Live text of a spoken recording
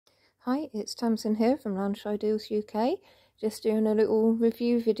Hi, it's Tamsin here from Loungefly UK, just doing a little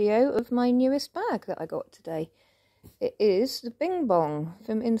review video of my newest bag that I got today. It is the Bing Bong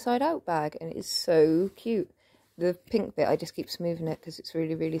from Inside Out bag, and it is so cute. The pink bit, I just keep smoothing it because it's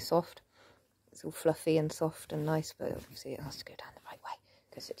really soft. It's all fluffy and soft and nice, but obviously it has to go down the right way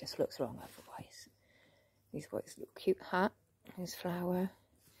because it just looks wrong otherwise. He's got his little cute hat, his flower,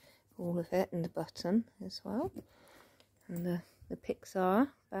 all of it, and the button as well. And the Pixar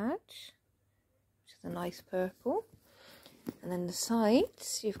badge, which is a nice purple. And then the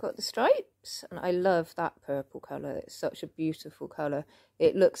sides, you've got the stripes, and I love that purple colour. It's such a beautiful colour.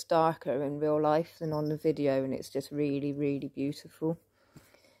 It looks darker in real life than on the video, and it's just really beautiful.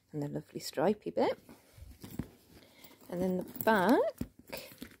 And the lovely stripy bit. And then the back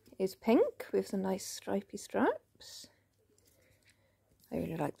is pink with the nice stripy straps. I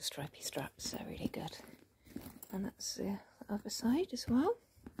really like the stripy straps, they're really good. And that's the other side as well.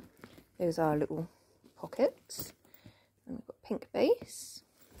 Those are little pockets. And we've got pink base.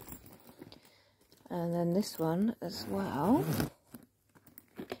 And then this one as well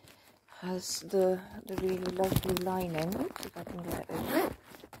has the really lovely lining. Oops, if I can get it over.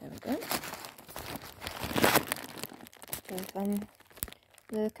 There we go. With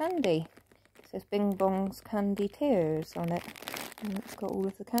the candy. It says Bing Bong's Candy Tears on it. And it's got all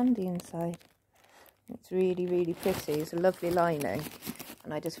of the candy inside. It's really pretty. It's a lovely lining,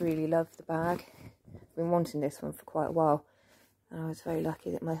 and I just really love the bag. I've been wanting this one for quite a while, and I was very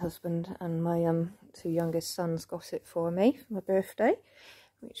lucky that my husband and my two youngest sons got it for me for my birthday,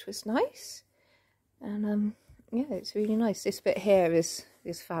 which was nice. And yeah, it's really nice. This bit here is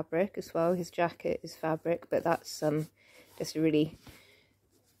fabric as well. His jacket is fabric, but that's just really,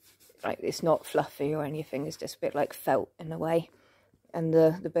 like, it's not fluffy or anything. It's just a bit like felt in a way, and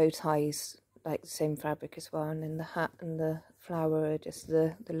the bow ties like the same fabric as well, and then the hat and the flower are just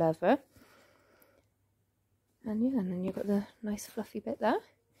the leather. And yeah, and then you've got the nice fluffy bit there.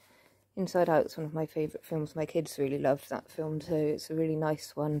 Inside Out's one of my favourite films. My kids really love that film too. It's a really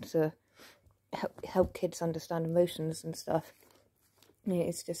nice one to help kids understand emotions and stuff. Yeah,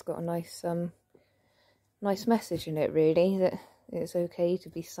 it's just got a nice nice message in it, really, that it's okay to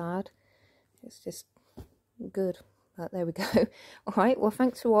be sad. It's just good. But there we go. Alright, well,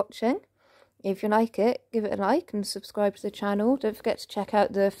 thanks for watching. If you like it, give it a like and subscribe to the channel. Don't forget to check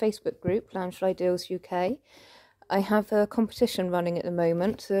out the Facebook group, Loungefly UK. I have a competition running at the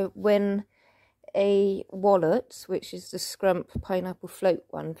moment to win a wallet, which is the Scrump Pineapple Float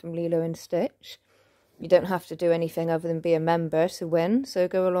one from Lilo and Stitch. You don't have to do anything other than be a member to win, so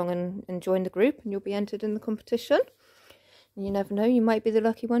go along and join the group and you'll be entered in the competition. And you never know, you might be the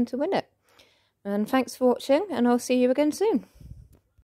lucky one to win it. And thanks for watching, and I'll see you again soon.